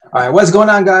All right, what's going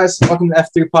on, guys? Welcome to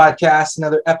F3 Podcast,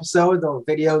 another episode, a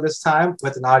video this time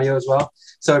with an audio as well.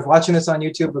 So if you're watching this on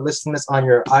YouTube or listening to this on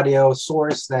your audio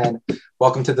source, then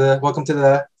welcome to the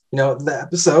the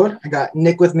episode. I got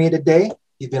Nick with me today.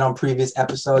 He's been on previous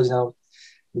episodes.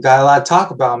 We got a lot to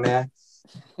talk about, man.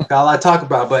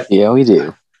 But yeah, we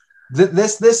do.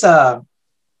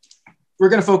 We're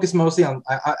gonna focus mostly on.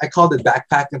 I called it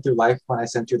backpacking through life when I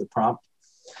sent you the prompt,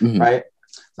 right?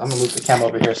 So I'm gonna move the camera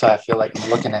over here so I feel like I'm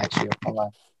looking at you. I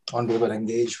want to be able to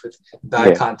engage with the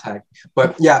eye contact.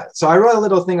 But yeah, so I wrote a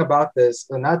little thing about this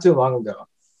not too long ago.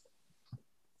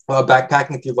 Well,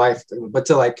 backpacking through life, but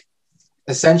to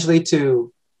essentially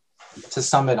to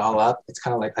sum it all up, it's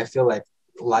kind of like I feel like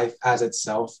life as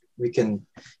itself, we can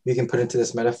put into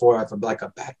this metaphor of like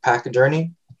a backpack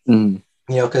journey.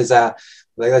 Because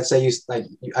let's say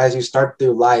as you start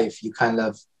through life, you kind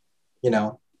of,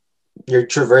 you're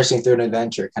traversing through an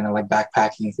adventure, kind of like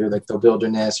backpacking through like the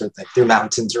wilderness or like through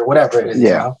mountains or whatever it is.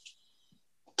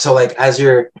 So like as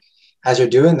you're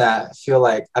doing that, I feel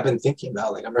like I've been thinking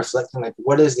about, like, I'm reflecting, like,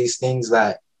 what is these things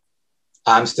that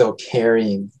I'm still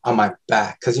carrying on my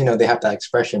back? Because they have that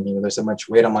expression, there's so much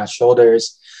weight on my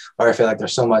shoulders, or I feel like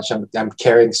there's so much, I'm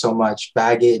carrying so much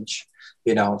baggage,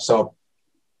 so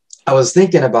I was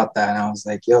thinking about that, and I was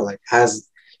like, as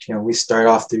we start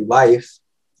off through life,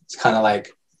 it's kind of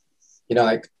like,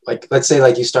 like let's say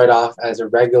like you start off as a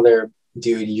regular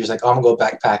dude, you're just like, oh, I'm gonna go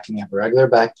backpacking, you have a regular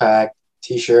backpack,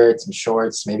 t-shirt, some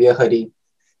shorts, maybe a hoodie,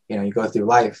 you go through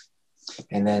life.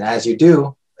 And then as you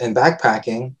do in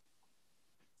backpacking,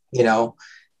 you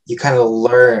kind of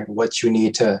learn what you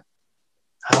need to,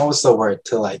 to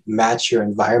like match your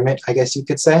environment, I guess you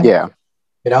could say.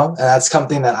 And that's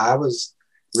something that I was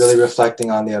really reflecting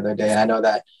on the other day. And I know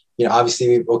that,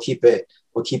 obviously we'll keep it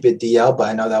DL, but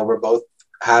I know that we're both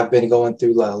have been going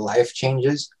through life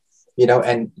changes,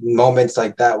 and moments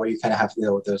like that where you kind of have to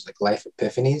deal with those like life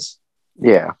epiphanies.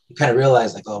 You kind of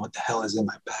realize like, oh, what the hell is in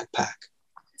my backpack?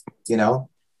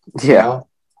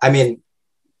 I mean,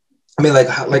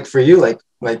 like for you, like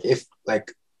if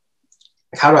like,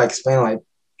 how do I explain, like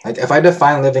if I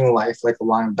define living life like a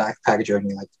long backpack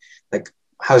journey, like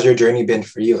how's your journey been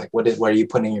for you? Like what have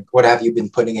you been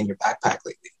putting in your backpack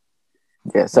lately?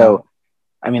 So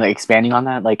I mean, like, expanding on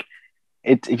that, like,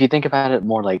 it's, if you think about it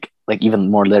more like even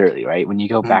more literally, right? When you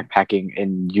go backpacking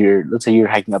and let's say you're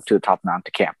hiking up to the top of the mountain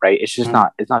to camp, right? It's just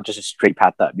it's not just a straight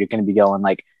path up. You're going to be going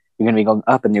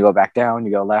up and you go back down,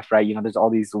 you go left, right? There's all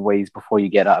these ways before you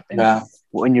get up. And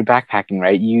when you're backpacking,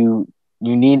 right, you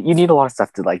need a lot of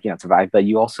stuff to survive. But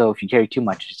you also, if you carry too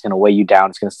much, it's just going to weigh you down.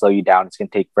 It's going to slow you down. It's going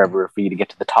to take forever for you to get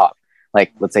to the top.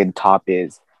 Like, let's say the top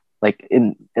is like,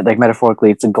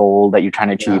 metaphorically, it's a goal that you're trying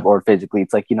to achieve, or physically,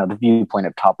 it's like, the viewpoint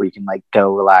up top where you can like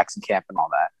go relax and camp and all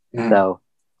that. So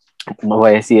the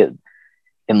way I see it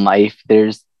in life,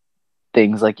 there's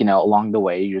things like, along the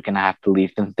way, you're going to have to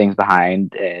leave some things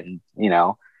behind. And,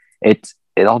 it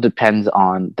all depends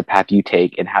on the path you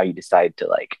take and how you decide to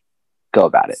like go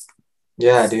about it.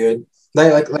 Yeah, dude.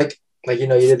 Like, you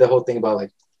did the whole thing about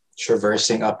like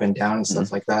traversing up and down and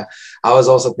stuff like that. I was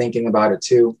also thinking about it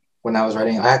too when I was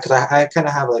writing, because I kind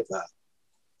of have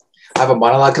I have a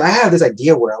monologue, because I have this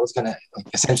idea where I was gonna, like,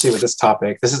 essentially with this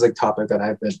topic. This is a topic that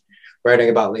I've been writing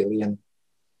about lately, and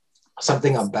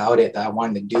something about it that I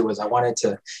wanted to do was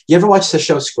You ever watch the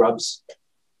show Scrubs?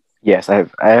 Yes, I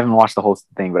haven't watched the whole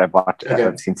thing, but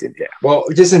I've seen it. Yeah. Well,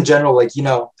 just in general, like,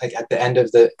 like at the end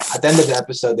of the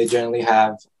episode, they generally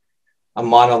have a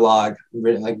monologue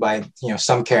written like by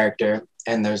some character,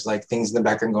 and there's like things in the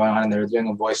background going on, and they're doing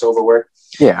a voiceover work.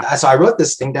 So I wrote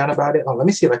this thing down about it. Let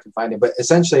me see if I can find it. But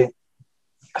essentially,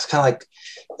 it's kind of like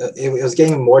it was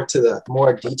getting more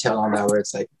detail on that, where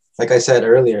it's like I said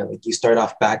earlier, like you start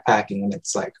off backpacking and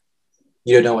it's like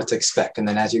you don't know what to expect, and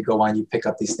then as you go on, you pick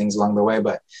up these things along the way.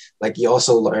 But like you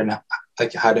also learn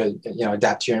like how to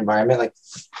adapt to your environment. Like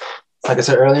I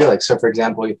said earlier, like, so for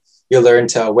example, you learn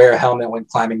to wear a helmet when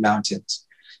climbing mountains.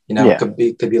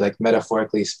 It could be like,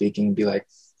 metaphorically speaking, be like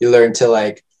you learn to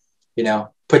like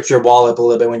put your wall up a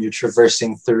little bit when you're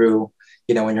traversing through,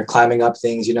 when you're climbing up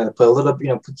things, to put a little,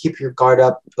 keep your guard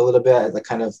up a little bit, like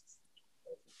kind of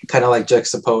like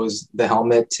juxtapose the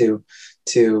helmet to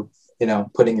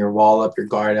putting your wall up, your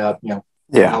guard up, not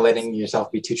letting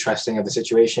yourself be too trusting of the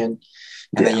situation.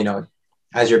 And then,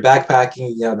 as you're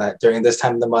backpacking, that during this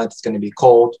time of the month, it's going to be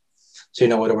cold. So you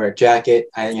know what to wear a jacket,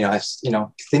 and,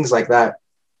 things like that.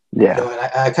 And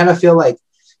I kind of feel like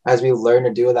as we learn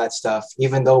to do that stuff,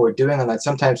 even though we're doing that,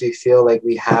 sometimes we feel like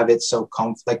we have it so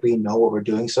like we know what we're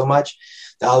doing so much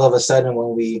that all of a sudden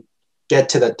when we get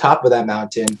to the top of that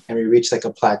mountain and we reach like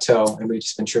a plateau and we've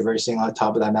just been traversing on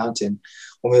top of that mountain,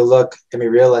 when we look and we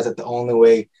realize that the only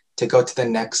way to go to the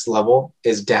next level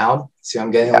is down. See,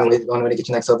 I'm getting the only way to get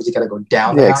to the next level is you got to go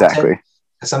down the mountain. Exactly.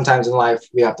 And sometimes in life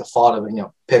we have to fall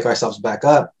to, pick ourselves back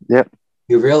up. Yep.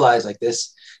 You realize like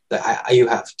this, that you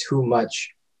have too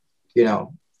much,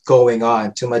 going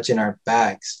on, too much in our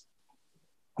bags,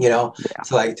 to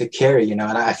like to carry, and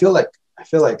I feel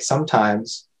like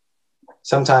sometimes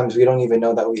we don't even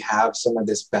know that we have some of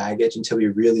this baggage until we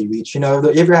really reach, you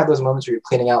ever have those moments where you're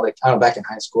cleaning out, like, I don't know, back in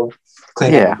high school,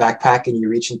 cleaning out a backpack, and you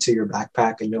reach into your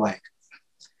backpack and you're like,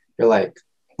 well,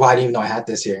 I didn't even know I had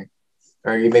this here.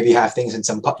 Or you maybe have things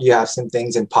you have some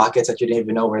things in pockets that you didn't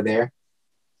even know were there.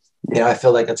 I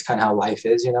feel like that's kind of how life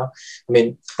is, I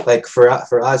mean, like for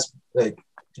us, like,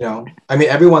 I mean,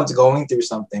 everyone's going through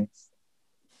something,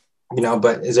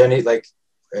 but is there any, like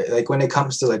when it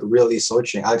comes to like really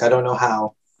searching, like, I don't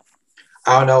know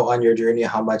on your journey,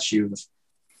 how much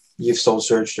you've soul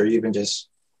searched or even just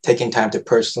taking time to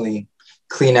personally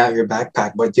clean out your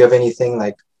backpack, but do you have anything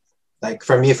like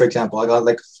for me, for example, I got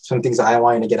like some things that I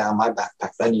wanted to get out of my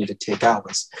backpack that I needed to take out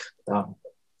was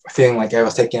feeling like I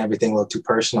was taking everything a little too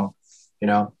personal,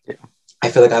 I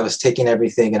feel like I was taking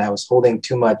everything and I was holding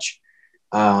too much,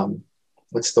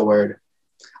 what's the word?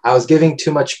 I was giving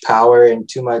too much power and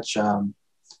too much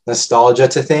nostalgia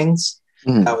to things.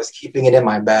 I was keeping it in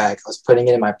my bag. I was putting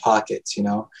it in my pockets, and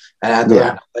I had to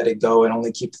learn to let it go and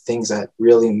only keep the things that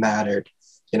really mattered,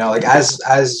 like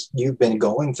as you've been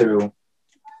going through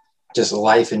just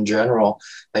life in general,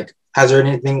 like has there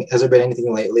been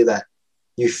anything lately that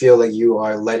you feel like you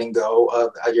are letting go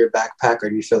of your backpack, or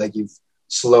do you feel like you've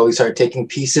slowly started taking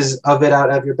pieces of it out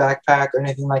of your backpack or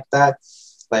anything like that?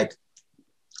 Like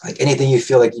anything you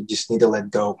feel like you just need to let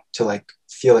go to like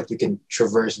feel like you can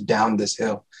traverse down this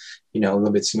hill, a little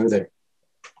bit smoother?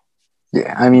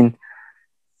 Yeah, I mean,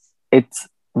 it's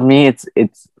for me,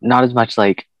 it's not as much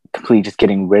like completely just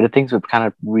getting rid of things, but kind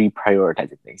of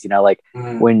reprioritizing things.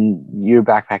 When you're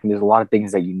backpacking, there's a lot of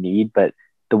things that you need, but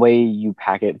the way you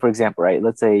pack it, for example, right?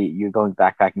 Let's say you're going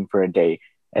backpacking for a day.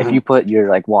 If you put your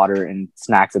like water and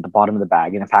snacks at the bottom of the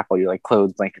bag and pack all your like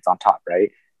clothes, blankets on top,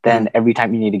 right? Then every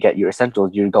time you need to get your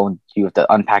essentials, you have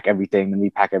to unpack everything and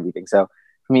repack everything. So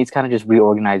for me, it's kind of just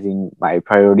reorganizing my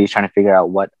priorities, trying to figure out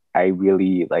what I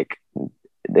really like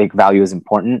value is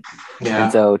important. Yeah.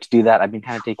 And so to do that, I've been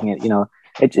kind of taking it,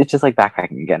 it's just like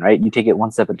backpacking again, right? You take it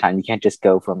one step at a time. You can't just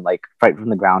go from like right from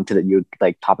the ground to the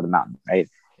like top of the mountain, right?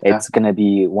 Yeah. It's going to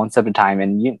be one step at a time.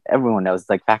 And everyone knows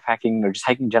like backpacking or just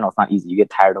hiking in general, it's not easy. You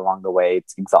get tired along the way.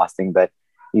 It's exhausting, but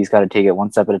you just got to take it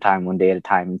one step at a time, one day at a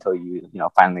time until you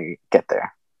finally get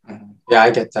there. Yeah, I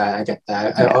get that.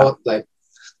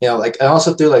 I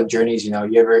also through like journeys, you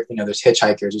ever, there's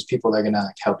hitchhikers, there's people that are going to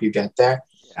like help you get there.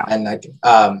 Yeah. And like,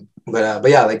 but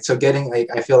yeah, like, so getting like,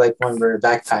 I feel like when we're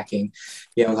backpacking,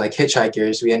 like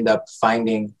hitchhikers, we end up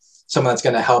finding someone that's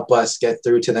going to help us get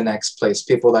through to the next place,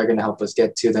 people that are going to help us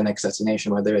get to the next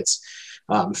destination, whether it's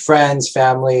friends,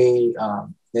 family,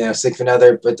 significant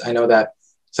other. But I know that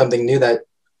something new that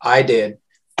I did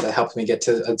that helped me get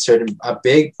to a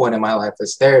big point in my life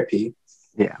was therapy.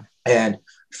 Yeah. And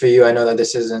for you, I know that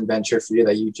this is an adventure for you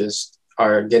that you just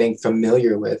are getting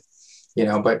familiar with,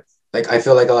 but like, I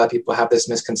feel like a lot of people have this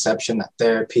misconception that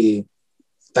therapy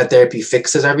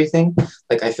fixes everything.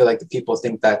 Like, I feel like the people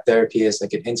think that therapy is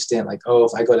like an instant, like, oh,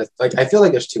 if I go to, like, I feel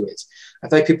like there's two ways. I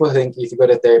feel like people think if you go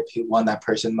to therapy, one, that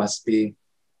person must be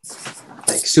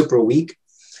like super weak.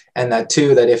 And that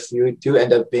two, that if you do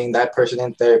end up being that person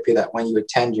in therapy, that when you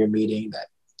attend your meeting, that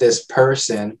this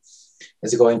person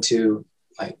is going to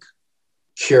like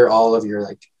cure all of your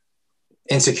like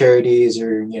insecurities,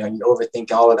 or, you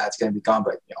overthink, all of that's going to be gone.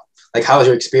 But, like, how was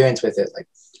your experience with it? Like,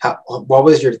 what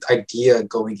was your idea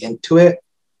going into it?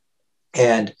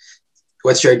 And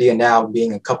what's your idea now,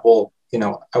 being a couple,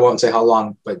 I won't say how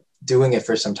long, but doing it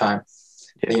for some time,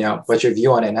 what's your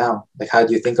view on it now? Like, how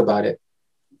do you think about it?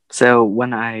 So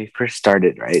when I first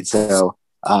started, right? So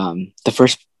the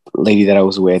first lady that I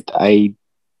was with,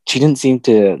 she didn't seem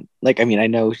to like, I mean, I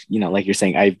know, like you're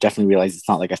saying, I've definitely realized it's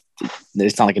not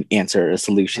like an answer or a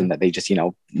solution that they just,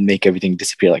 make everything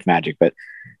disappear like magic. But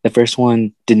the first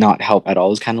one did not help at all.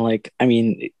 It was kind of like,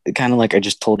 I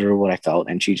just told her what I felt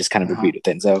and she just kind of agreed with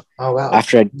it. And so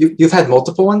after you've had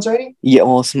multiple ones already? Yeah,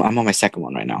 well, I'm on my second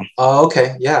one right now. Oh,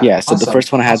 okay. Yeah. Yeah. So the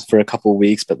first one I had for a couple of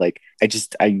weeks, but like, I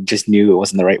just knew it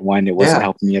wasn't the right one. It wasn't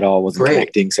helping me at all. It wasn't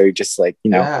connecting. So just like,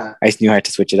 I just knew I had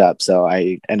to switch it up. So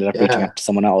I ended up reaching out to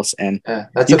someone else, and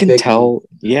you can tell.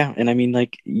 Yeah. And I mean,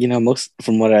 like, most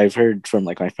from what I've heard from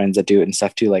like my friends that do it and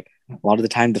stuff too, like a lot of the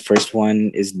time the first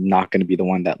one is not going to be the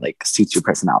one that like suits your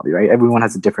personality, right? Everyone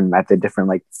has a different method, different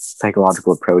like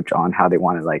psychological approach on how they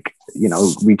want to like, you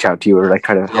know, reach out to you or like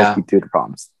try to help you through the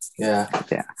problems. Yeah,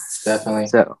 definitely.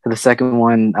 So for the second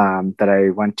one that I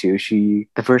went to,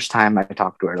 the first time I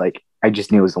talked to her, like I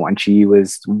just knew it was the one. She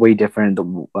was way different.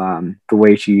 The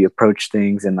way she approached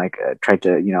things and like tried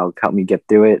to, you know, help me get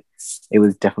through it. It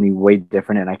was definitely way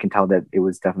different, and I can tell that it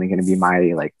was definitely going to be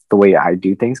my like the way I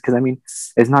do things. Because I mean,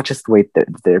 it's not just the way the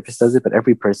therapist does it, but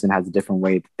every person has a different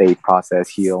way that they process,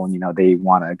 heal, and you know they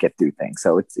want to get through things.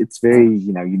 So it's very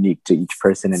unique to each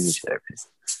person and each therapist.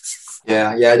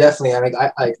 Yeah, definitely. I mean,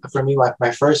 I for me,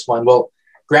 my first one. Well,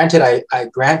 granted,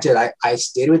 I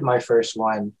stayed with my first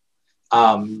one,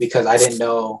 because I didn't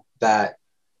know that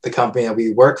the company that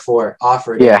we work for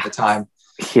offered it at the time.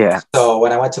 Yeah. So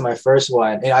when I went to my first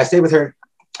one, and I stayed with her,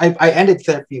 I ended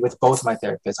therapy with both my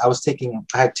therapists.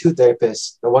 I had two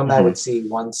therapists. The one that I would see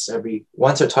once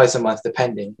or twice a month,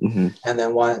 depending, and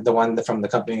then the one from the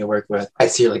company I work with, I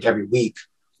see her like every week.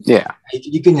 Yeah,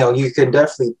 you can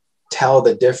definitely tell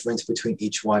the difference between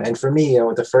each one. And for me,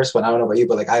 with the first one, I don't know about you,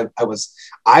 but like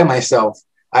I myself,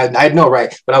 I had no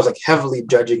right, but I was like heavily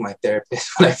judging my therapist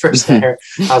when I first met her.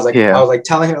 I was like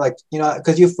telling her like,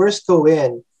 because you first go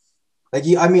in, like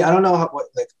I don't know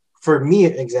like for me,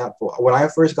 example, when I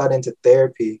first got into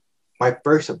therapy, my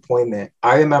first appointment,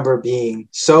 I remember being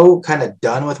so kind of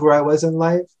done with where I was in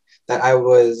life that I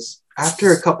was,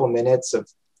 after a couple minutes of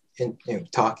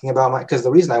talking about because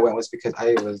the reason I went was because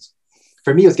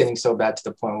for me, it was getting so bad to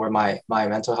the point where my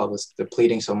mental health was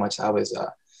depleting so much. I was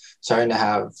starting to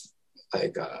have I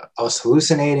was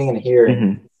hallucinating and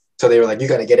hearing. So they were like, you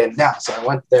got to get in now. So I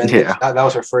went there, and that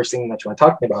was her first thing that she was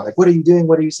talking about. Like, what are you doing?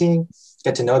 What are you seeing?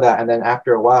 Get to know that. And then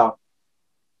after a while,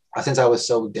 since I was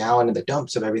so down in the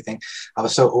dumps of everything, I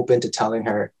was so open to telling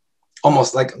her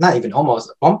almost like, not even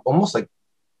almost like,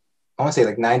 I want to say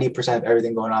like 90% of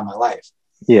everything going on in my life.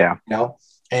 Yeah.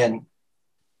 And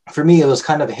for me, it was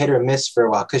kind of a hit or miss for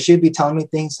a while, because she'd be telling me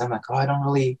things. I'm like, oh, I don't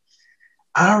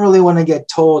really want to get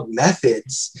told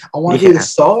methods. I want you to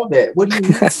solve it. What do you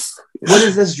mean? What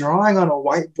is this drawing on a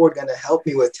whiteboard going to help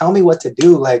me with? Tell me what to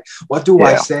do. Like, what do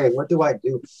I say? What do I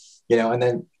do? And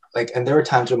then and there were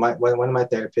times when one of my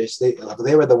therapists,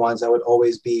 they were the ones that would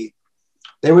always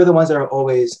were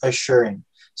always assuring.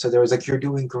 So there was like, you're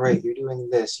doing great. You're doing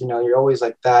this, you're always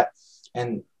like that.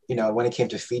 And, when it came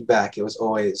to feedback, it was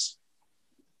always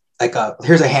like,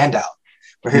 here's a handout,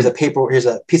 or here's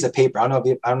a piece of paper. I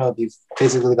don't know if you've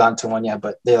physically gone to one yet,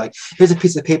 but they're like, here's a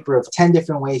piece of paper of 10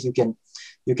 different ways you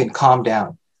can calm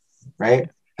down. Right.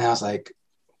 And I was like,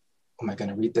 am I going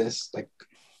to read this? Like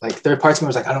third parts of me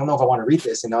was like, I don't know if I want to read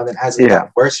this, then as it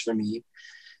got worse for me,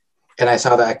 and I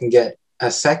saw that I can get a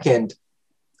second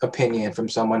opinion from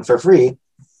someone for free.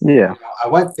 Yeah. I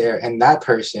went there, and that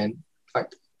person,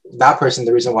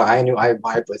 the reason why I knew I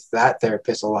vibed with that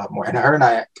therapist a lot more, and her and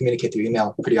I communicate through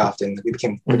email pretty often. We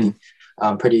became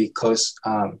pretty close,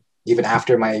 even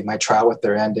after my trial with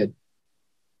her ended,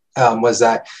 was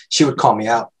that she would call me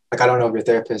out. Like, I don't know if your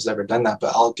therapist has ever done that,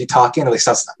 but I'll be talking, like,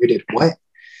 that's not, you did what?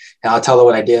 And I'll tell her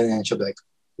what I did, and then she'll be like,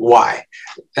 why?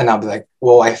 And I'll be like,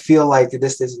 well, I feel like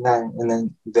this, and that. And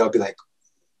then they'll be like,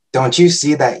 don't you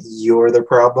see that you're the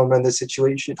problem in this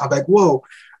situation? I'm like, whoa,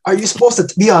 are you supposed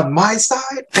to be on my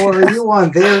side, or are you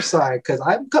on their side? Because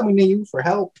I'm coming to you for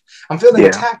help. I'm feeling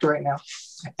attacked right now.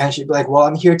 And she'd be like, well,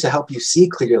 I'm here to help you see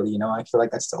clearly. I feel like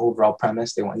that's the overall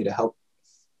premise. They want you to help,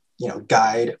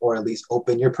 guide or at least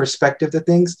open your perspective to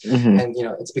things. And,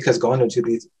 it's because going into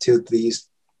these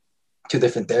two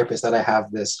different therapists that I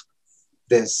have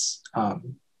this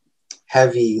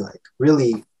heavy, like,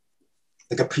 really,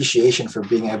 like, appreciation for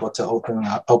being able to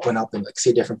open up and like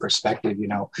see a different perspective,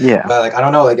 but like, I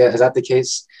don't know, like, is that the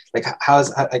case? Like,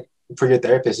 how's like for your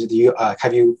therapist,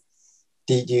 do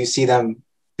you see them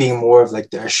being more of like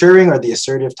the assuring or the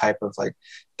assertive type of like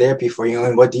therapy for you?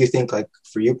 And what do you think, like,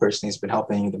 for you personally, has been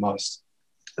helping you the most?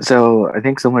 So I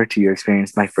think similar to your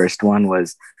experience, my first one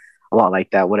was a lot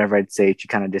like that. Whatever I'd say, to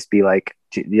kind of just be like,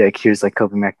 here's like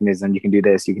coping mechanism. You can do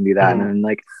this, you can do that. And then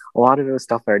like a lot of it was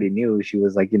stuff I already knew. She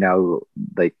was like,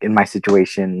 like in my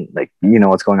situation, like,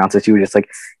 what's going on. So she was just like,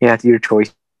 yeah, it's your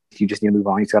choice. You just need to move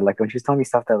on. You just gotta let go. And she was telling me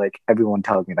stuff that like everyone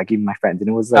tells me, like even my friends. And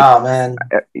it was like, oh man,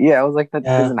 I was like, that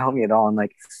doesn't help me at all. And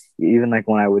like, even like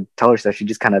when I would tell her stuff, she'd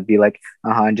just kind of be like,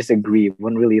 and just agree.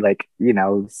 Wouldn't really like,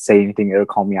 say anything or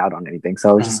call me out on anything. So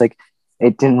I was just like,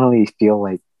 it didn't really feel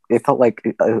like, it felt like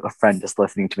a friend just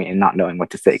listening to me and not knowing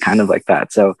what to say, kind of like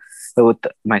that. So, but with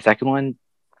my second one,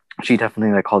 she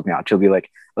definitely like called me out. She'll be like,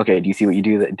 okay, do you see what you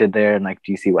did there? And like,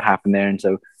 do you see what happened there? And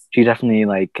so she definitely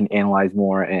like can analyze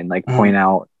more and like point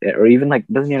out, or even like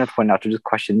doesn't even have to point out, to just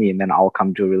question me, and then I'll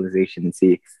come to a realization and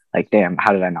see like, damn,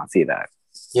 how did I not see that?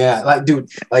 Yeah, like dude,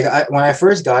 like when I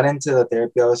first got into the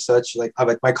therapy, I was such like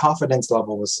my confidence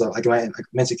level was so like my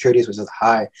insecurities was so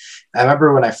high. I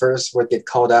remember when I first would get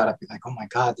called out, I'd be like, oh my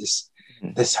god,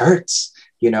 this hurts,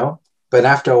 you know. But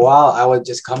after a while, I would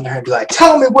just come to her and be like,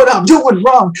 tell me what I'm doing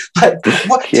wrong. Like,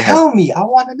 what? Yeah. Tell me. I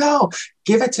want to know.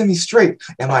 Give it to me straight.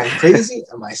 Am I crazy?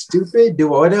 Am I stupid?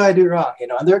 What did I do wrong? You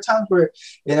know, and there are times where,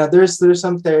 you know, there's some there's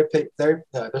some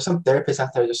therapists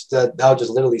out there just they'll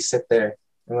just literally sit there,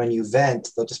 and when you vent,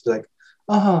 they'll just be like,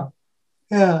 uh-huh,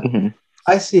 yeah,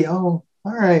 I see. Oh,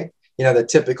 all right. You know, the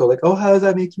typical like, oh, how does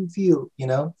that make you feel? You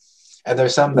know, and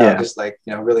there's some that just like,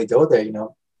 you know, really go there, you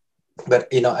know.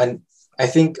 But you know, and I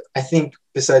think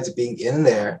besides being in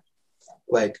there,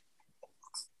 like,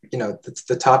 you know,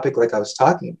 the topic, like I was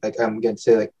talking, like I'm going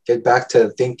to like get back to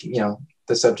thinking, you know,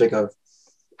 the subject of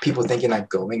people thinking like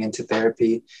going into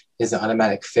therapy is an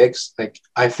automatic fix. Like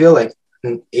I feel like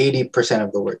 80%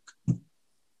 of the work,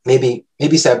 maybe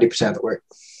 70% of the work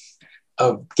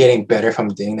of getting better from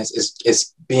doing this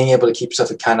is being able to keep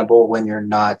yourself accountable when you're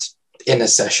not in a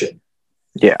session.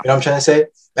 Yeah. You know what I'm trying to say?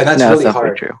 And that's really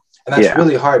hard. True. And that's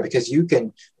really hard because you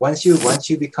can, once you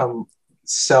become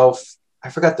I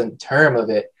forgot the term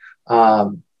of it. I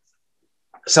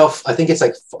think it's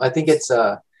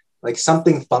like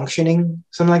something functioning,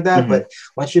 something like that. But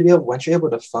once you're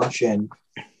able to function,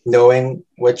 knowing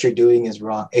what you're doing is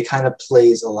wrong, it kind of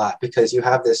plays a lot because you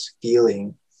have this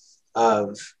feeling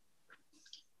of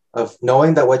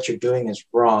knowing that what you're doing is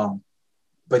wrong,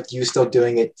 but you still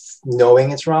doing it, knowing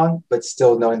it's wrong, but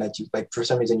still knowing that you like for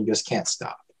some reason you just can't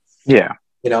stop. Yeah.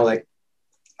 You know, like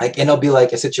and it'll be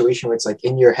like a situation where it's like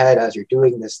in your head as you're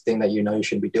doing this thing that you know you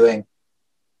shouldn't be doing,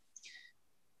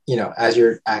 you know, as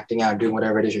you're acting out, doing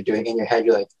whatever it is you're doing in your head,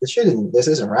 you're like, this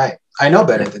isn't right. I know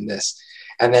better than this.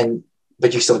 And then,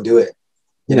 but you still do it,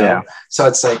 you know? So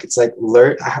it's like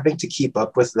having to keep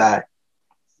up with that,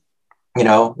 you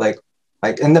know, like,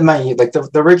 and then like the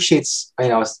worksheets, you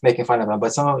know, I was making fun of them,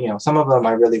 but some of them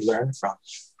I really learned from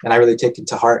and I really take it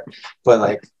to heart.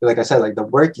 But like I said, like the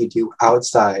work you do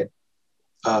outside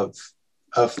of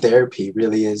therapy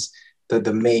really is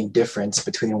the main difference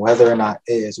between whether or not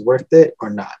it is worth it or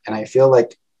not. And I feel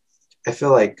like that's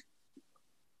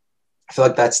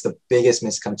the biggest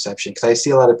misconception, because I see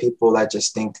a lot of people that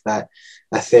just think that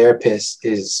a therapist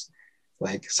is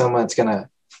like someone that's gonna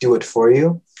do it for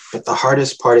you. But the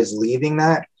hardest part is leaving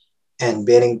that and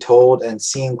being told and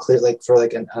seeing clear, like for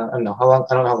like I don't know how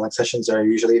long sessions are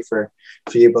usually for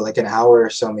you, but like an hour or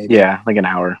so maybe. Yeah, like an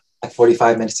hour. Like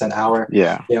 45 minutes to an hour.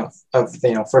 Yeah. You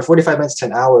know, for 45 minutes to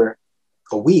an hour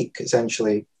a week,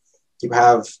 essentially, you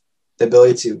have the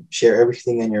ability to share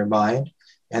everything in your mind,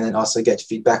 and then also get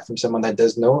feedback from someone that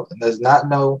does not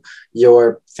know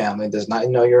your family, does not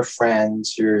know your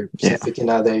friends, your significant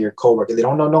other, your coworker. They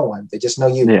don't know no one. They just know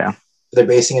you. Yeah. They're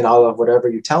basing it all of whatever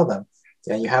you tell them.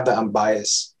 And you have that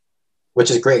unbiased, which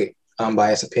is great,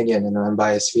 unbiased opinion and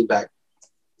unbiased feedback.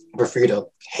 But for you to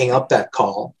hang up that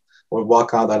call or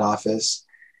walk out of that office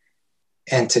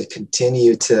and to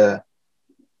continue to,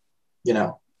 you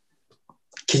know,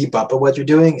 keep up with what you're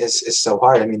doing is so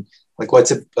hard. I mean, like,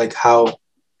 what's it like? How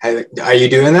are you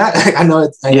doing that? I know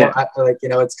it's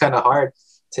kind of hard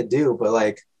to do, but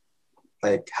like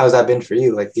how's that been for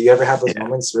you? Like, do you ever have those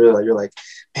moments where you're like,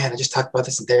 man, I just talked about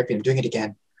this in therapy, I'm doing it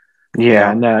again?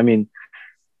 Yeah, no, I mean,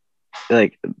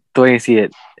 like the way I see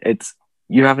it, it's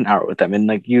you have an hour with them, and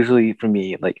like usually for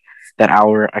me, like that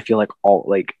hour, I feel like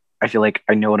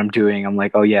I know what I'm doing. I'm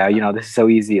like, oh yeah, you know, this is so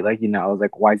easy. Like, you know,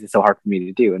 like why is it so hard for me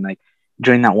to do? And like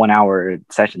during that 1 hour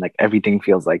session, like everything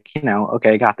feels like, you know,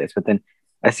 okay, I got this. But then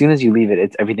as soon as you leave it,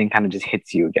 it's everything kind of just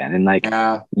hits you again, and like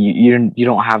you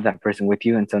don't have that person with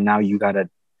you, and so now you gotta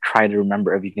try to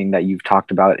remember everything that you've talked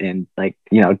about and like,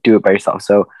 you know, do it by yourself.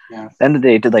 So at the end of the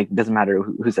day, it doesn't matter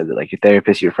who says it, like your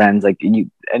therapist, your friends, like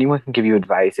anyone can give you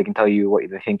advice. They can tell you what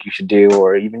they think you should do,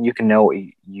 or even you can know what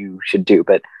you should do,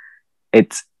 but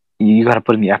you got to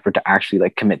put in the effort to actually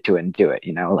like commit to it and do it,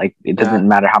 you know, like it doesn't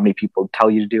matter how many people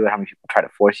tell you to do it, how many people try to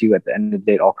force you. At the end of the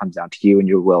day, it all comes down to you and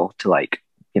your will to like,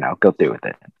 you know, go through with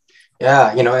it.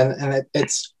 Yeah. You know, and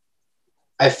it's,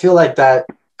 I feel like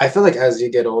as you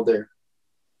get older,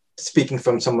 speaking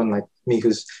from someone like me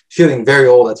who's feeling very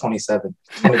old at 27,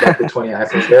 20, I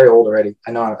feel very old already.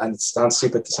 I know it sounds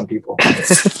stupid to some people.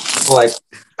 But like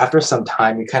after some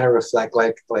time, you kind of reflect,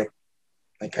 like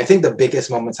I think the biggest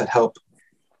moments that help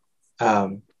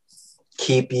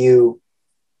keep you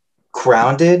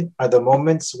grounded are the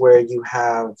moments where you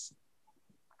have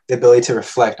the ability to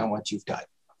reflect on what you've done.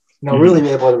 You know, really be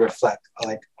able to reflect,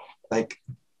 like, like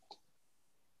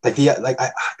I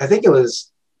think it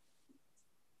was,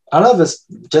 I don't know if it's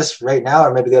just right now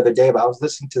or maybe the other day, but I was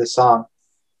listening to the song.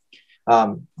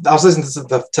 I was listening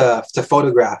to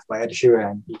Photograph by Ed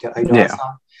Sheeran. I know that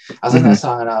song. I was listening to that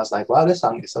song and I was like, wow, this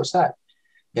song is so sad,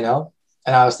 you know?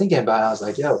 And I was thinking about it. I was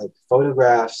like, yeah, like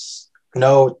photographs,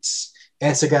 notes,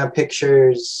 Instagram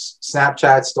pictures,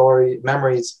 Snapchat story,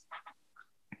 memories,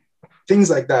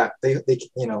 things like that. They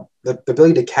you know, the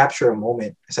ability to capture a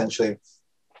moment essentially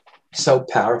so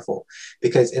powerful,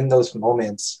 because in those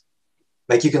moments,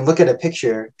 like you can look at a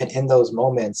picture and in those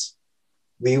moments,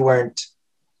 we weren't,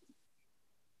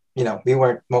 for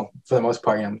the most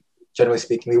part, generally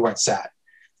speaking, we weren't sad.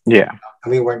 Yeah.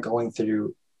 And we weren't going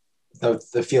through the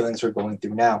feelings we're going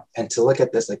through now. And to look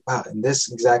at this, like, wow, in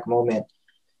this exact moment,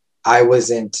 I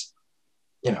wasn't,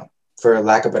 for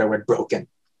lack of a better word, broken.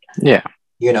 Yeah.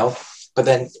 But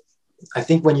then I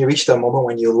think when you reach the moment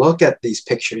when you look at these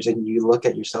pictures and you look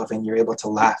at yourself and you're able to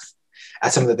laugh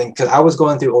at some of the things, because I was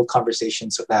going through old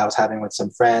conversations that I was having with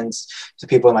some friends, to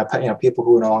people in my, people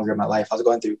who were no longer in my life. I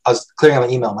was clearing my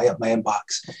email, my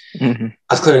inbox. Mm-hmm.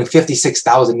 I was clearing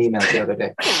 56,000 emails the other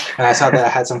day. And I saw that I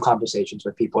had some conversations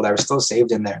with people that were still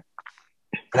saved in there.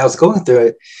 And I was going through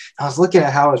it. I was looking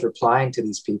at how I was replying to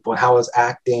these people and how I was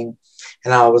acting.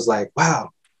 And I was like, wow,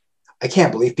 I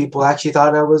can't believe people actually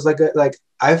thought I was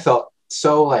I felt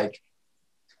so I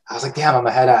was like, damn, I'm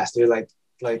a head ass, dude. Like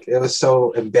it was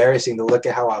so embarrassing to look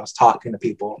at how I was talking to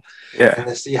people. Yeah. And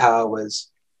to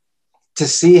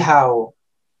see how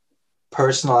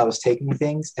personal I was taking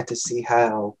things, and to see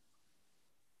how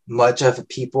much of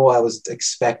people I was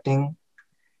expecting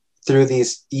through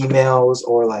these emails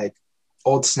or like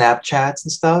old Snapchats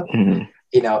and stuff, mm-hmm.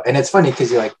 And it's funny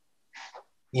because you're like,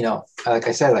 like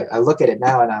I said, like I look at it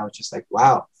now and I was just like,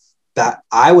 wow, that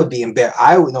I would be embarrassed.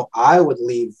 I would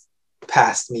leave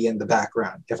past me in the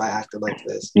background if I acted like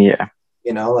this. Yeah.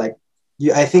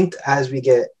 I think as we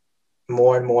get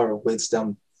more and more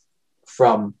wisdom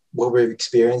from what we're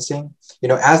experiencing,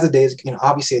 as the days,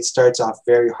 obviously it starts off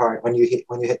very hard when you hit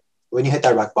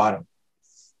that rock bottom.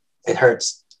 It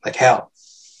hurts like hell.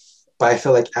 But I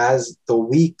feel like as the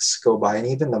weeks go by and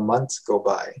even the months go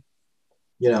by,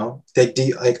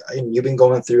 you've been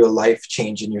going through a life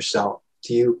change in yourself.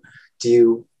 Do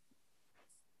you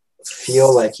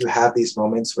feel like you have these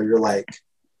moments where you're like,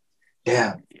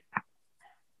 damn,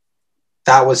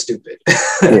 that was stupid.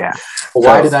 Yeah.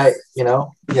 Why did I,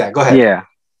 yeah, go ahead. Yeah.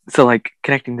 So like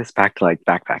connecting this back to like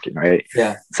backpacking, right?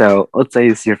 Yeah. So let's say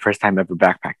it's your first time ever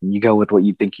backpacking. You go with what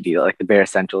you think you need, like the bare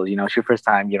essentials. It's your first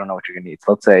time. You don't know what you're gonna need.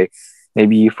 So let's say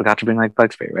maybe you forgot to bring like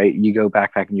bug spray, right? You go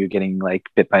backpacking, you're getting like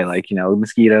bit by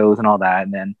mosquitoes and all that,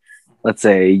 and then let's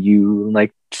say you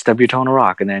like stub your toe on a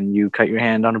rock, and then you cut your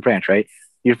hand on a branch, right?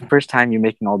 Your first time you're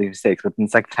making all these mistakes, but then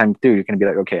the second time through, you're gonna be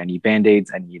like, okay, I need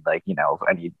band-aids, I need I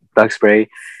need bug spray,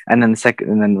 and then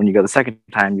when you go the second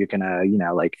time, you're gonna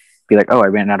be like, oh, I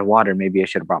ran out of water, maybe I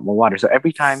should have brought more water. So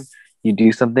every time you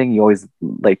do something, you always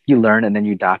you learn, and then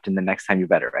you adapt, and the next time you're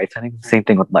better, right? So I think it's the same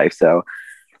thing with life. So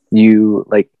you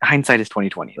hindsight is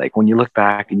 2020. Like when you look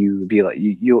back and you be like,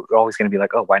 you're always gonna be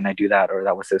like, oh, why didn't I do that? Or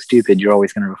that was so stupid. You're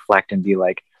always gonna reflect and be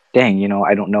like, dang,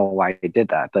 I don't know why I did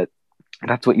that, but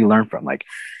that's what you learn from.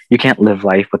 You can't live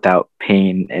life without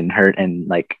pain and hurt and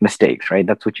mistakes, right?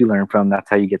 That's what you learn from. That's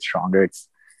how you get stronger.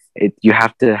 You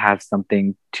have to have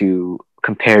something to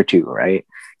compare to, right?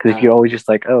 Because if you're always just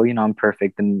like, oh, I'm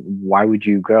perfect, then why would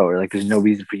you grow? Or there's no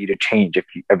reason for you to change if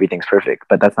everything's perfect.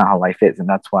 But that's not how life is, and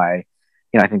that's why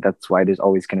I think that's why there's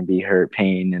always going to be hurt,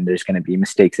 pain, and there's going to be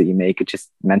mistakes that you make. It's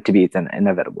just meant to be. It's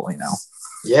inevitable,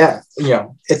 Yeah,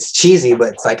 it's cheesy,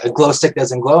 but it's like a glow stick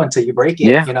doesn't glow until you break it.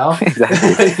 Yeah,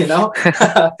 exactly.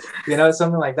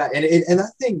 Something like that. And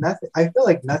I feel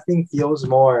like nothing feels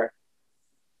more.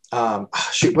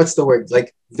 What's the word?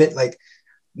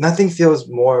 Nothing feels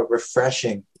more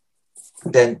refreshing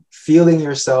than feeling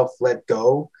yourself let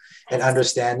go and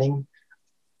understanding,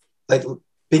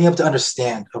 being able to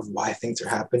understand of why things are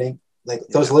happening.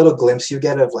 Those little glimpses you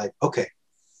get of okay,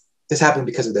 this happened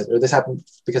because of this, or this happened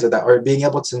because of that, or being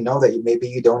able to know that maybe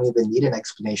you don't even need an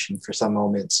explanation for some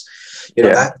moments.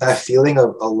 That feeling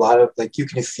of a lot of you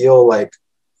can feel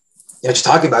just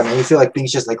talking about it, man, you feel like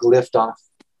things just lift off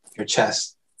your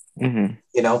chest. Mm-hmm.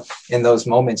 In those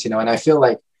moments, and I feel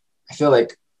like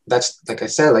that's, like I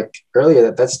said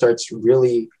earlier, that starts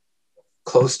really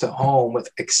close to home with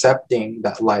accepting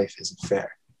that life isn't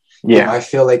fair. Yeah. I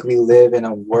feel like we live in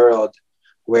a world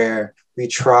where we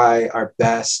try our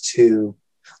best to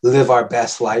live our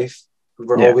best life.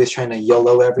 We're always trying to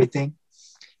YOLO everything.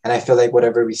 And I feel like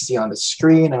whatever we see on the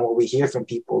screen and what we hear from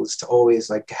people is to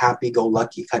always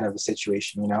happy-go-lucky kind of a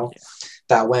situation,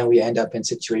 that when we end up in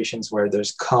situations where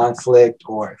there's conflict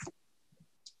or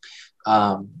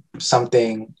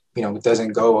something,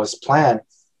 doesn't go as planned,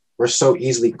 we're so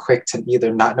easily quick to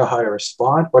either not know how to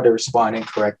respond or to respond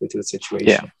incorrectly to the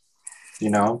situation.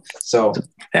 So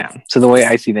so the way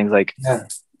I see things, like,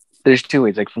 there's two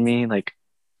ways. Like, for me, like,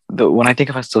 when I think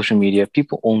about social media,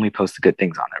 people only post the good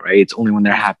things on it, right? It's only when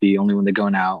they're happy, only when they're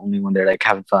going out, only when they're like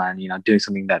having fun, doing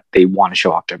something that they want to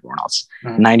show off to everyone else.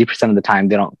 90% of the time,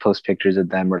 they don't post pictures of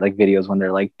them or like videos when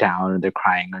they're like down or they're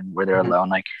crying or where they're alone.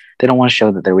 Like, they don't want to show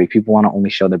that they're weak. People want to only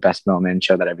show their best moment,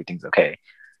 show that everything's okay.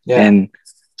 And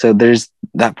so there's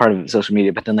that part of social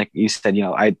media. But then, like you said,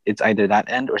 it's either that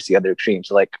end or it's the other extreme.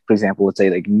 So, like, for example, let's say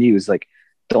like news, like,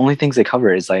 the only things they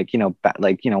cover is like,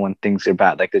 when things are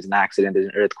bad, like there's an accident, there's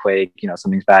an earthquake,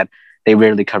 something's bad. They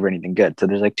rarely cover anything good. So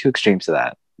there's like two extremes to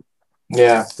that.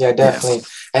 Yeah, definitely.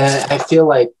 And I feel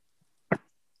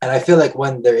like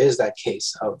when there is that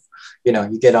case of,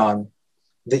 you get on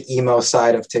the emo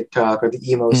side of TikTok or the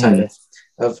emo side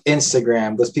of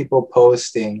Instagram, those people are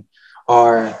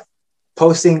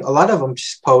posting, a lot of them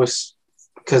just post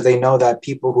because they know that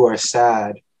people who are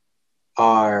sad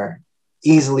are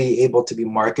easily able to be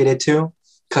marketed to,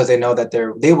 because they know that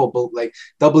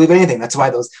they'll believe anything. That's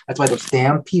why those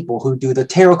damn people who do the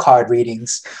tarot card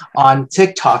readings on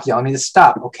TikTok, y'all need to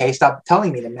stop. Okay, stop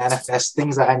telling me to manifest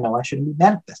things that I know I shouldn't be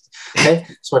manifesting. Okay,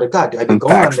 swear to God, do I be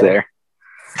going on there?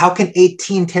 How can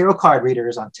 18 tarot card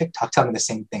readers on TikTok tell me the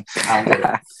same thing? I don't get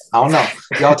it. I don't know.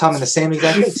 Y'all tell me the same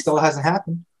exact thing. Still hasn't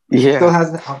happened. Yeah, still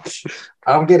hasn't.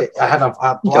 I don't get it. I have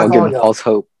y'all giving false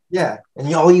hope. Yeah, and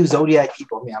you all use zodiac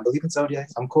people. I mean, I believe in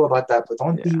zodiacs. I'm cool about that, but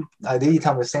don't you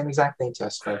tell me the same exact thing to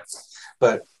us, right?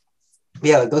 But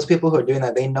yeah, like those people who are doing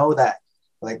that, they know that,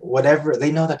 like, whatever, they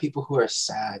know that people who are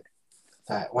sad,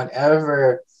 that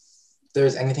whenever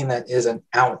there's anything that is an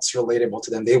ounce relatable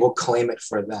to them, they will claim it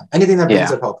for them. Anything that brings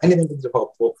up hope,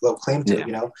 they'll claim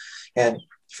to, And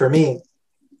for me,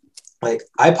 like,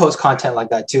 I post content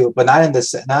like that too, but not in the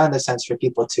sense for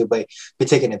people to like be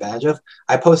taken advantage of.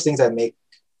 I post things that make,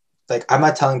 like, I'm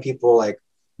not telling people like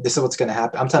this is what's going to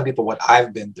happen. I'm telling people what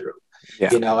I've been through,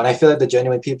 and I feel like there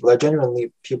are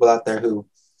genuinely people out there who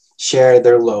share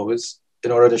their lows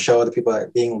in order to show other people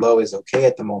that being low is okay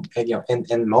at the moment,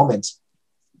 in moments.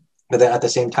 But then at the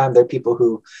same time, there are people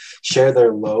who share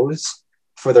their lows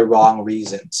for the wrong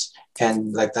reasons.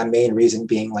 And like that main reason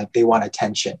being like they want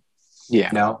attention,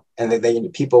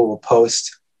 and people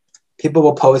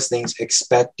will post things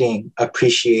expecting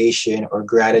appreciation or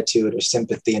gratitude or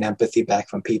sympathy and empathy back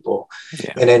from people.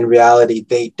 And in reality,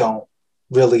 they don't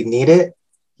really need it.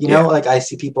 Like I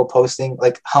see people posting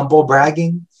like humble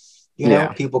bragging,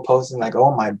 people posting like,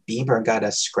 oh, my Beamer got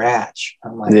a scratch.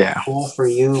 I'm like, cool for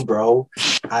you, bro.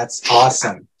 That's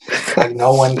awesome. Like,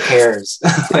 no one cares.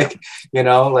 Like,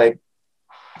 like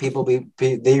people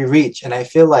they reach. And I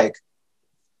feel like,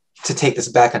 to take this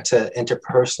back into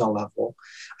interpersonal level,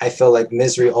 I feel like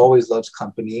misery always loves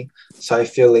company. So I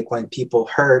feel like when people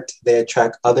hurt, they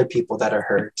attract other people that are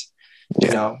hurt,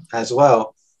 as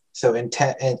well. So when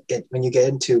you get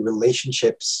into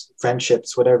relationships,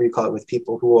 friendships, whatever you call it, with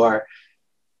people who are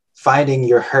finding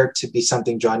your hurt to be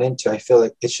something drawn into, I feel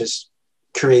like it just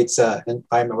creates an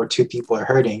environment where two people are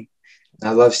hurting. And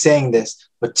I love saying this,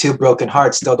 but two broken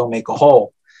hearts still don't make a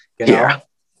whole,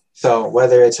 So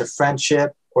whether it's a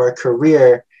friendship or a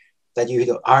career that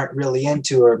you aren't really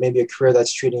into, or maybe a career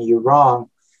that's treating you wrong,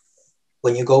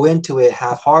 when you go into it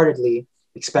half-heartedly,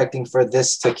 expecting for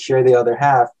this to cure the other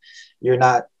half, you'll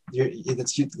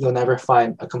never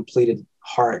find a completed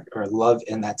heart or love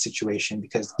in that situation,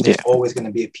 because there's always going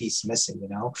to be a piece missing,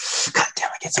 God damn,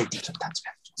 I get so deep sometimes,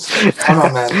 man. I don't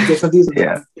know,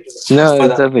 man. No,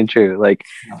 it's definitely true. Like,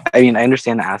 I mean, I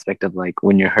understand the aspect of like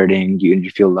when you're hurting,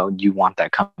 you feel low, you want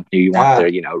that company, you want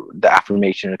their, the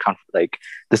affirmation, like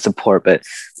the support. But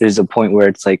there's a point where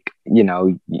it's like,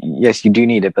 yes, you do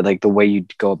need it, but like the way you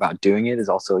go about doing it is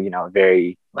also,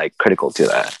 very like critical to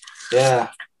that. Yeah,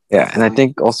 and I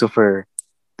think also for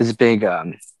this big, at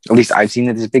least I've seen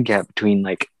that there's a big gap between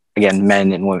like, again,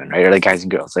 men and women, right, or like guys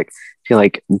and girls. Like, I feel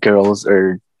like girls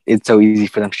it's so easy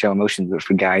for them to show emotions, but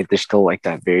for guys, there's still like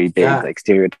that very big like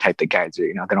stereotype that guys are,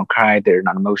 they don't cry, they're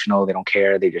not emotional, they don't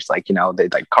care, they just like, they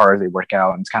like cars, they work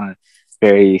out, and it's kind of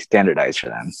very standardized for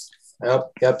them.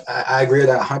 Yep. I agree with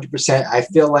that 100%. I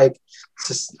feel like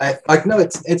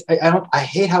I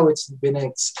hate how it's been an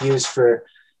excuse for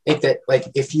it, that like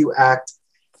if you act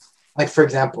like, for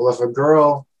example, if a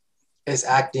girl is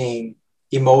acting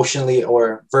emotionally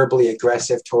or verbally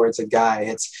aggressive towards a guy,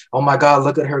 it's, oh my God,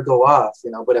 look at her go off,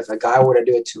 but if a guy were to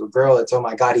do it to a girl, it's, oh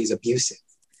my God, he's abusive,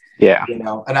 Yeah. You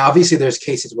know, and obviously there's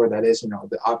cases where that is, you know,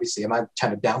 obviously I'm not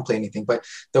trying to downplay anything, but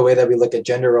the way that we look at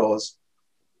gender roles,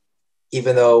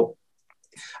 even though,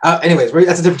 anyways,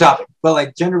 that's a different topic. But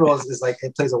like gender roles is like,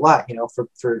 it plays a lot, you know,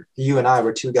 for you and I,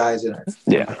 we're two guys in our,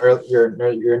 you're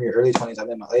in your early 20s, I'm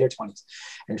in my later 20s.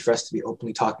 And for us to be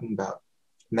openly talking about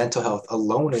mental health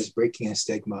alone is breaking a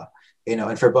stigma, you know,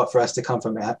 and for us to come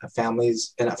from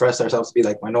families and for us ourselves to be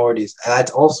like minorities,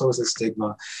 that's also a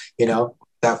stigma, you know,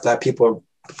 that people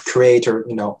create, or,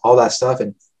 you know, all that stuff.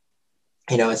 And,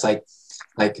 you know, it's like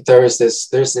there's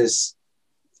this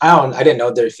I didn't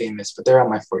know they're famous, but they're on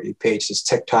my For You page. This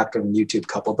TikTok and YouTube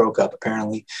couple broke up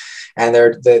apparently, and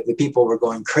the people were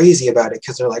going crazy about it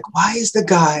because they're like, why is the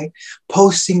guy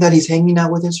posting that he's hanging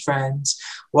out with his friends?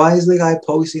 Why is the guy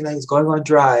posting that he's going on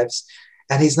drives,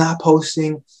 and he's not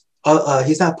posting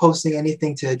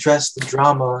anything to address the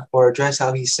drama or address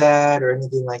how he's sad or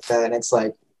anything like that? And it's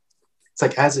like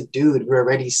as a dude, we're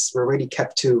already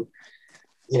kept to,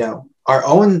 you know, our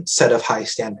own set of high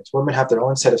standards. Women have their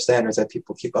own set of standards that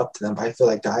people keep up to them. But I feel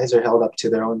like guys are held up to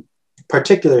their own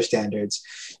particular standards,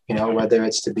 you know, whether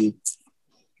it's to be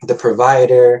the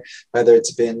provider, whether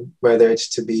it's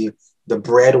to be the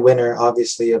breadwinner,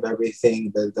 obviously, of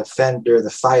everything, the defender, the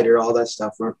fighter, all that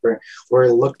stuff.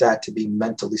 We're looked at to be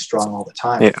mentally strong all the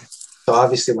time. Yeah. So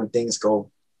obviously when things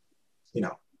go, you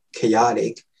know,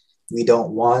 chaotic, we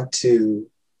don't want to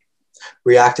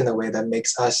react in a way that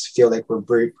makes us feel like we're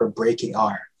breaking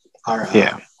our you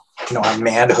know, our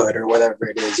manhood or whatever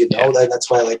it is, you know. That's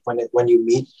why, like,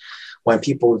 when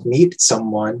people meet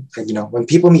someone, you know, when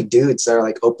people meet dudes that are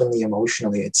like openly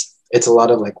emotionally, it's a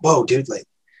lot of like, whoa, dude, like,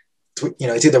 you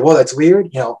know, it's either, whoa, that's weird,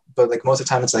 you know, but like most of the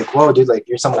time it's like, whoa, dude, like,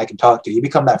 you're someone I can talk to. You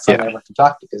become that friend that everyone can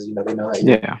talk to because, you know, they know that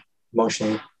you're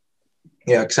emotionally,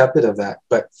 you know, accepted of that.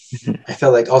 But I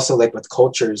feel like also like with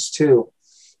cultures too,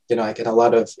 you know, like in a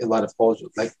lot of cultures,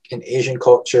 like in Asian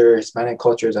culture, Hispanic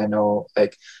cultures, I know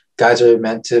like guys are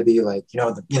meant to be like, you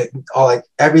know, all like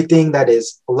everything that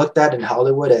is looked at in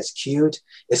Hollywood as cute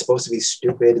is supposed to be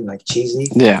stupid and like cheesy.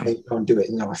 Yeah. Like, don't do it.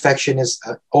 You know, affection is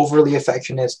overly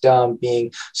affectionate is dumb.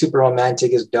 Being super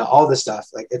romantic is dumb. All this stuff,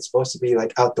 like, it's supposed to be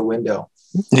like out the window.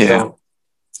 Yeah. So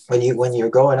when you're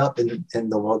growing up in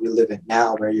the world we live in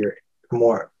now, where you're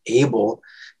more able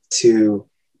to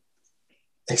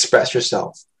express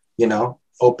yourself, you know,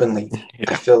 openly.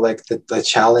 I feel like the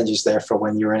challenge is there for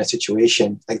when you're in a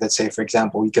situation, like, let's say, for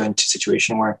example, we go into a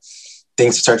situation where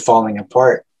things start falling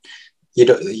apart. You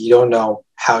don't know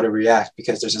how to react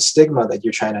because there's a stigma that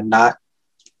you're trying to not,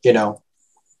 you know,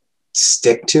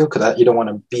 stick to, because you don't want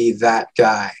to be that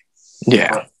guy.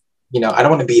 Yeah. Or, you know, I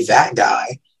don't want to be that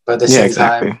guy, but at the same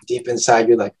time, deep inside,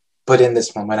 you're like, but in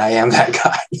this moment, I am that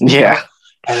guy. Yeah. Know?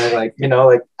 And like, you know,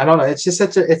 like, I don't know, it's just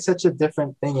such a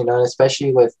different thing, you know,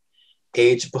 especially with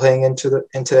age playing into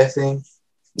that thing.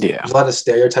 Yeah. There's a lot of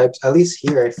stereotypes, at least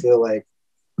here. I feel like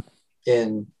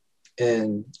in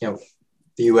you know,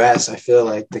 the US, I feel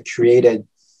like the created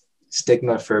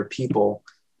stigma for people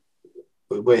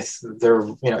with their,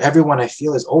 you know, everyone I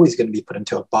feel is always going to be put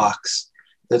into a box.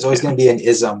 There's always going to be an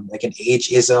ism, like an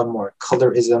age-ism or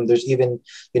colorism. There's even,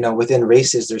 you know, within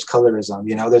races, there's colorism.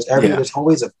 You know, there's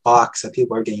always a box that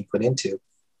people are getting put into.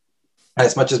 And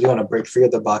as much as we want to break free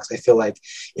of the box, I feel like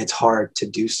it's hard to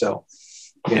do so,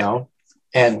 you know?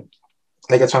 And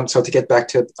like, that's why so to get back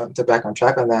to back on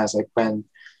track on that, is like when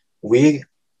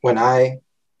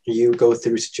you go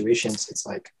through situations, it's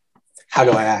like, how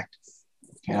do I act?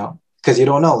 You know, because you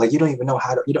don't know, like, you don't even know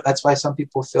how to, you know, that's why some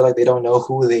people feel like they don't know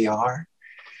who they are,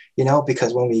 you know,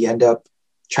 because when we end up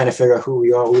trying to figure out who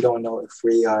we are, we don't know if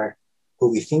we are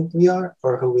who we think we are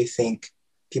or who we think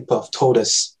people have told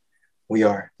us we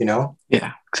are, you know?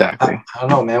 Yeah, exactly. I don't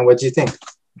know, man. What do you think?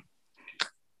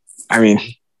 I mean,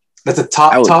 that's a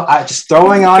top. I just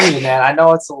throwing on you, man. I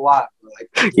know it's a lot. But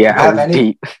like, yeah, I was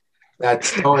deep.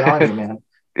 That's throwing on you, man.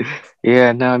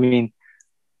 Yeah, no, I mean,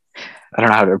 I don't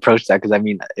know how to approach that because I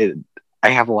mean, I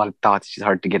have a lot of thoughts. It's just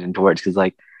hard to get into words because,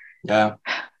 like, yeah.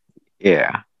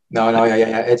 No,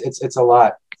 yeah. It's a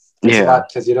lot. It's a lot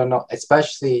because you don't know.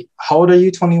 Especially, how old are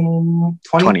you?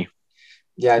 20?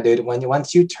 Yeah, dude.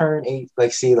 Once you turn 8,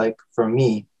 like, see, like, for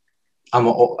me, I'm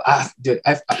old. Dude,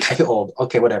 I feel old.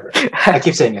 Okay, whatever. I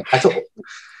keep saying it. I feel old.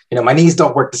 You know, my knees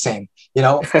don't work the same. You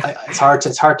know, it's hard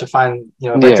to find. You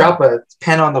know, if I drop a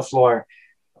pen on the floor,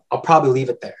 I'll probably leave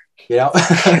it there. You know,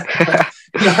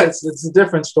 it's a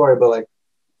different story. But like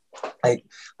I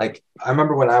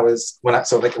remember when I was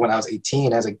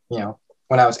 18, as a, you know,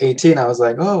 when I was 18, I was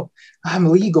like, oh, I'm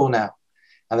legal now.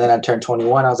 And then I turned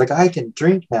 21. I was like, I can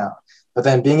drink now. But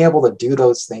then being able to do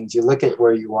those things, you look at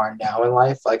where you are now in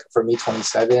life, like for me,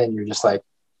 27, and you're just like,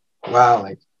 wow,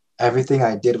 like everything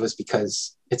I did was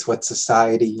because it's what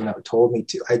society, told me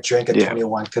to. I drank at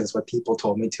 21 because it's what people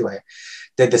told me to. I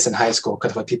did this in high school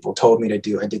because what people told me to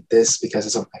do. I did this because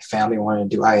it's what my family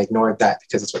wanted to do. I ignored that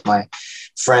because it's what my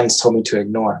friends told me to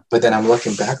ignore. But then I'm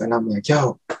looking back and I'm like,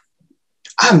 yo,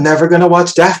 I'm never going to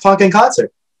watch Daft Punk in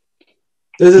concert.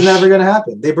 This is never going to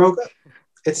happen. They broke up.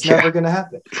 It's never going to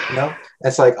happen.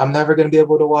 It's like, I'm never going to be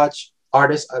able to watch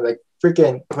artists. Like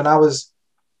freaking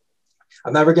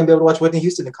I'm never going to be able to watch Whitney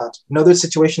Houston in concert. There's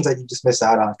situations that you just miss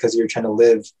out on because you're trying to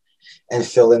live and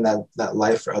fill in that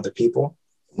life for other people.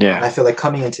 Yeah. And I feel like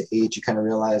coming into age, you kind of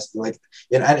realize like,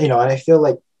 and I feel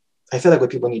like what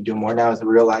people need to do more now is to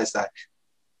realize that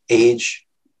age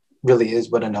really is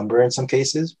but a number in some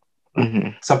cases. Mm-hmm.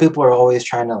 Some people are always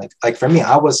trying to like for me,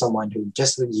 I was someone who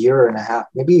just a year and a half,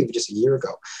 maybe even just a year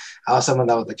ago, I was someone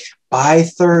that was like, by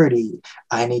 30,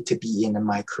 I need to be in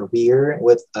my career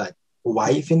with a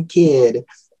wife and kid,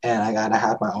 and I gotta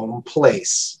have my own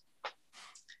place.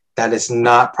 That is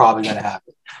not probably gonna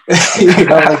happen.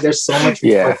 There's so much.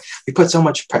 We put so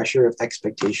much pressure of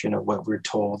expectation of what we're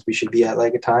told we should be at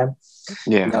like a time.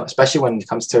 Yeah. Especially when it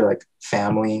comes to like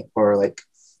family or like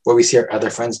what we see our other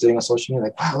friends doing on social media.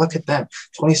 Like, wow, look at them,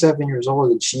 27 years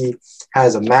old, and she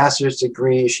has a master's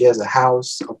degree. She has a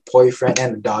house, a boyfriend,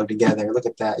 and a dog together. Look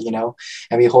at that,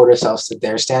 and we hold ourselves to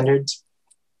their standards.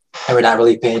 And we're not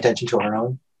really paying attention to our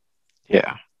own.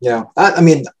 Yeah. I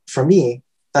mean, for me,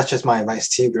 that's just my advice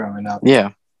to you growing up.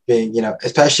 Yeah. Being,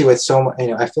 especially with so much,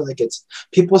 I feel like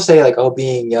people say like, oh,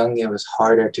 being young, it was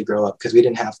harder to grow up because we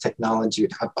didn't have technology.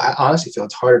 I honestly feel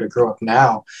it's harder to grow up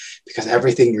now because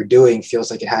everything you're doing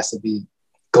feels like it has to be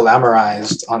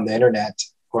glamorized on the internet.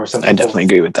 Or some people, I definitely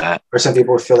agree with that. Or some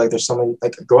people feel like there's so many,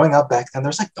 like growing up back then,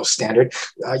 there's like no standard.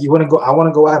 I want to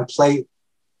go out and play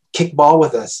kickball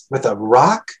with a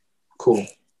rock. Cool.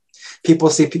 People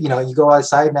see, you go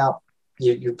outside now,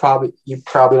 you probably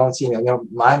don't see,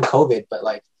 mine COVID, but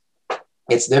like,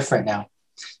 it's different now,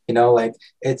 like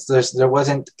we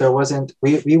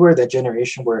were the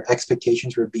generation where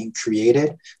expectations were being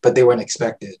created, but they weren't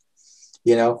expected.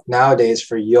 Nowadays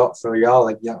for y'all,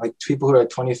 like people who are like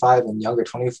 25 and younger,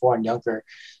 24 and younger,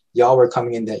 y'all were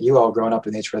coming in that you all growing up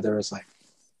in age where there was like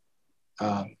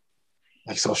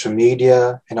social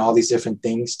media and all these different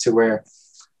things to where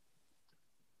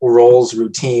roles,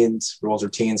 routines.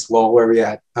 Well, where are we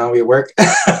at? We at work?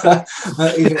 Where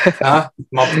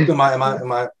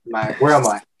am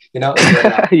I?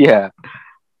 Yeah.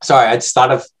 Sorry, I just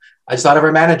thought of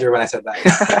our manager when I said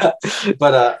that.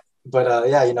 but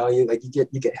yeah,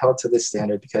 you get held to this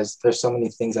standard because there's so many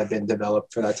things that have been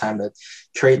developed for that time that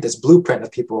create this blueprint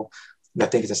of people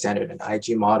that think it's a standard, an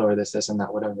IG model or this and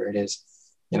that, whatever it is,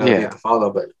 you have to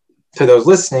follow. But to those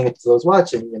listening and to those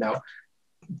watching,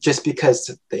 just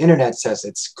because the internet says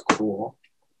it's cool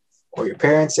or your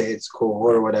parents say it's cool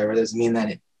or whatever, doesn't mean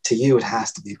that to you it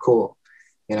has to be cool.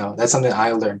 That's something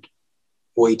I learned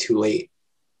way too late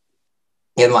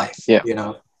in life.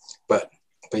 But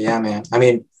yeah, man, I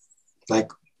mean,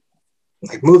 like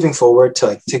moving forward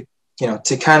to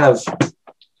kind of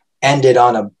end it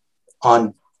on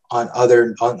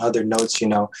other notes,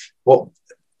 well,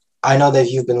 I know that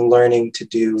you've been learning to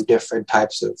do different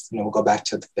types of, we'll go back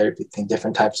to the therapy thing,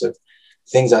 different types of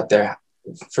things out there.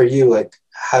 For you, like,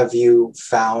 have you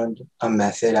found a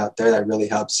method out there that really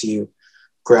helps you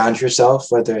ground yourself,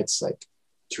 whether it's like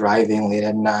driving late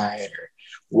at night or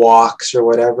walks or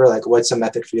whatever? Like, what's a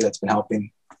method for you that's been helping?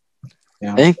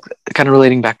 I think kind of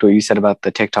relating back to what you said about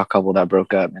the TikTok couple that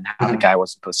broke up and how the guy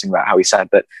wasn't posting about how he sad,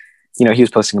 but he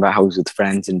was posting about how he was with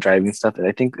friends and driving and stuff. And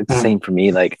I think it's the same for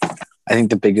me. Like, I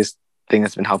think the biggest thing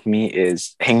that's been helping me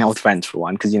is hanging out with friends, for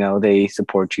one, because they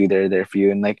support you, they're there for you,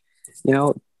 and like,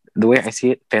 the way I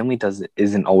see it, family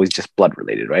isn't always just blood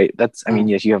related, right? That's, I mean,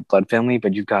 yes, you have blood family,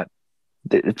 but you've got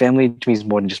the family to me is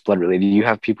more than just blood related. You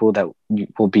have people that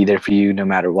will be there for you no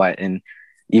matter what, and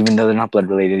even though they're not blood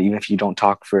related, even if you don't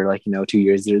talk for 2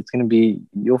 years, it's going to be,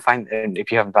 you'll find, and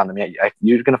if you haven't found them yet,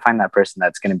 you're going to find that person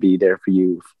that's going to be there for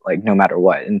you, like, no matter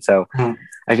what. And so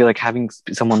I feel like having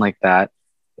someone like that,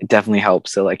 it definitely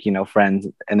helps. So friends.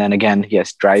 And then again,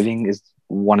 yes, driving is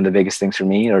one of the biggest things for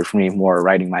me, or for me more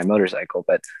riding my motorcycle,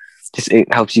 but just,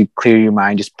 it helps you clear your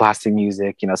mind, just blasting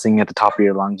music, singing at the top of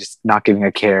your lungs, just not giving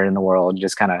a care in the world.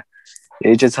 Just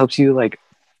it just helps you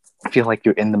feel like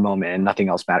you're in the moment and nothing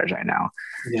else matters right now.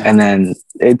 And then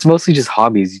it's mostly just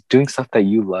hobbies. Doing stuff that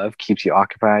you love keeps you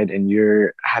occupied and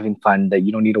you're having fun, that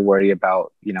you don't need to worry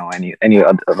about any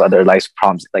of other life's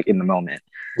problems in the moment.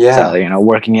 So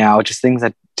working out, just things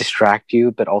that distract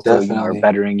you but also are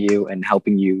bettering you and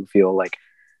helping you feel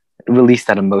release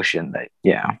that emotion.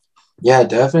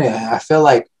 Definitely. I feel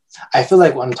like I feel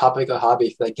like on the topic of hobby, I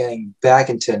feel like getting back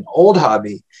into an old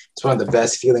hobby is one of the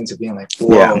best feelings of being like,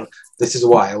 whoa, this is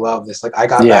why I love this. Like I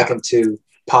got back into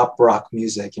pop rock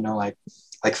music, you know, like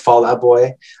Fall Out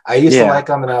Boy. I used to like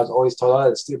them, and I was always told, "Oh,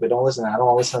 it's stupid. Don't listen to that. I don't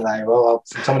want to listen to that." Well,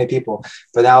 from so many people,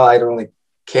 but now I don't really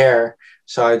care.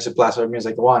 So I just blast whatever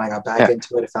music I want. I got back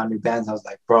into it. I found new bands. I was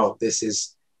like, "Bro, this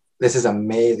is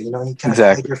amazing." You know, you kind of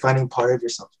feel like you're finding part of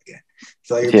yourself again. You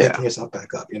feel like you're picking yourself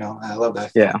back up. You know, I love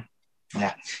that feeling.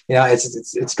 Yeah. You know,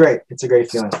 it's great. It's a great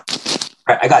feeling. All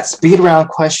right, I got speed round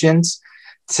questions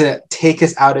to take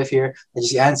us out of here. I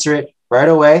just answer it right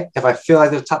away. If I feel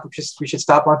like there's a topic we should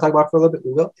stop on and talk about for a little bit,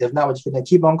 we will. If not, we're just going to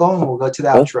keep on going. We'll go to the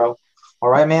outro. All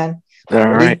right, man? All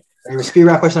right. Speed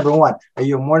round question number 1. Are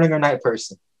you a morning or night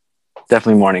person?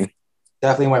 Definitely morning.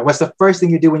 Definitely morning. What's the first thing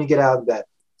you do when you get out of bed?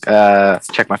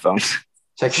 Check my phone.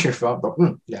 Check your phone,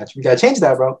 bro. Yeah, you got to change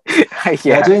that, bro. You got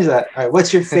to change that. All right,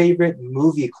 what's your favorite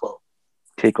movie quote?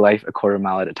 Take life a quarter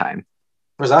mile at a time.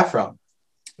 Where's that from?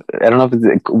 I don't know if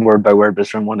it's word by word, but it's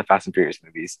from one of the Fast and Furious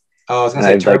movies. Oh, I was going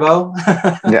to say Turbo?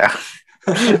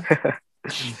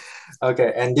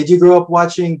 Okay, and did you grow up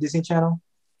watching Disney Channel?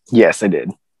 Yes, I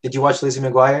did. Did you watch Lizzie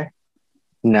McGuire?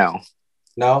 No.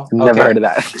 No? Never heard of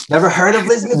that. Never heard of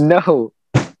Lizzie McGuire? No.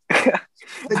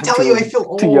 I'm telling you, I feel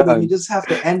old. And you just have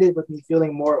to end it with me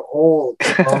feeling more old.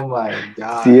 Oh my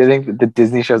god. See, I think the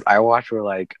Disney shows I watched were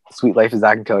like Sweet Life of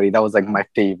Zack and Cody. That was like my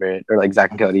favorite, or like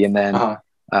Zack and Cody, and then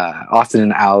Austin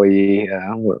and Ally,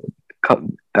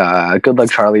 Good Luck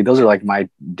Charlie. Those are like my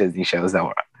Disney shows that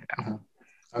were.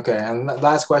 Okay, and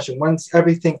last question: once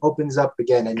everything opens up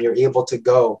again and you're able to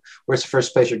go, where's the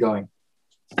first place you're going?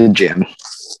 The gym.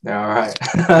 All right.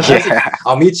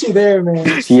 I'll meet you there, man.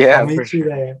 I'll meet you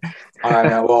there. All right,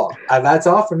 man. Well, that's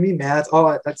all for me, man. That's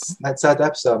all. That's that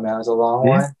episode, man. It was a long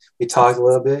one. We talked a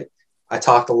little bit. I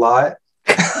talked a lot.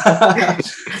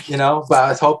 You know, but I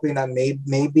was hoping that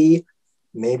maybe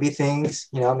things,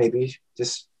 you know, maybe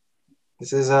just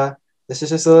this is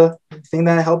just a thing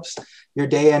that helps your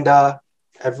day, and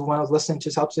everyone who's listening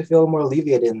just helps you feel more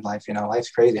alleviated in life. You know, life's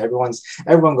crazy. Everyone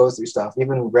goes through stuff,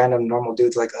 even random normal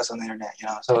dudes like us on the internet, you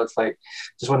know. So it's like,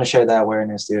 just want to share that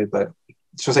awareness, dude. But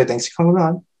just want to say thanks for coming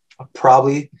on. I'll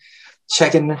probably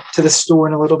check into the store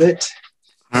in a little bit.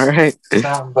 All right.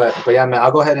 But yeah, man,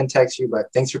 I'll go ahead and text you.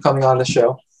 But thanks for coming on the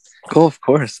show. Cool, of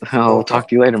course. I'll talk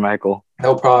to you later, Michael.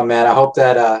 No problem, man. I hope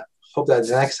that the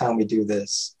next time we do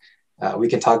this, we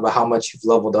can talk about how much you've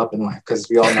leveled up in life, because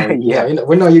we all know,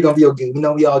 we know you're gonna be good. We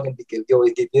know we all gonna be good.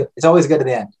 It's always good at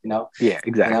the end, you know. Yeah,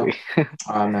 exactly. You know?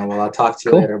 All right, man. Well, I'll talk to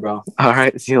you later, bro. All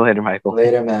right. See you later, Michael.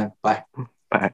 Later, man. Bye.